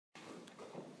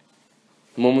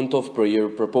Moment of prayer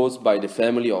proposed by the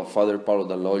family of Father Paolo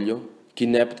Dall'Oglio,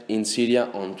 kidnapped in Syria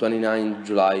on 29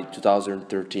 July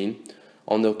 2013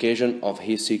 on the occasion of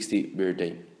his 60th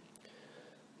birthday.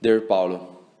 Dear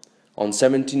Paolo, on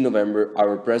 17 November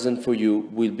our present for you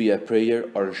will be a prayer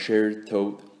or a shared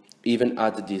thought, even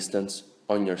at a distance,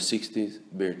 on your 60th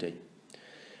birthday.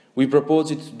 We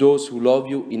propose it to those who love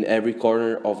you in every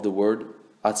corner of the world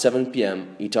at 7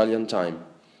 p.m. Italian time.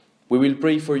 We will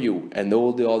pray for you and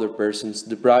all the other persons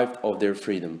deprived of their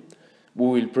freedom. We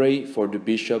will pray for the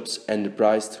bishops and the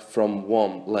priests from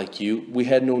whom, like you, we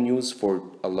had no news for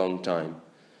a long time.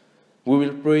 We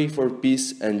will pray for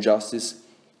peace and justice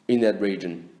in that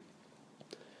region.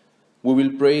 We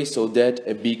will pray so that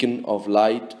a beacon of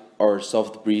light or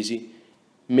soft breeze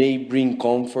may bring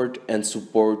comfort and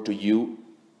support to you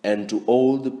and to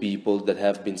all the people that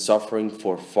have been suffering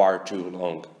for far too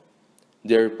long.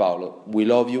 Dear Paolo, we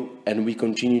love you and we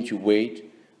continue to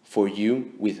wait for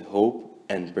you with hope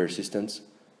and persistence,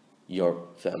 your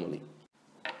family.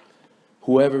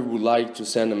 Whoever would like to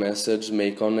send a message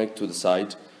may connect to the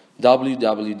site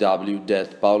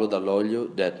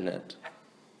www.paolodalloglio.net.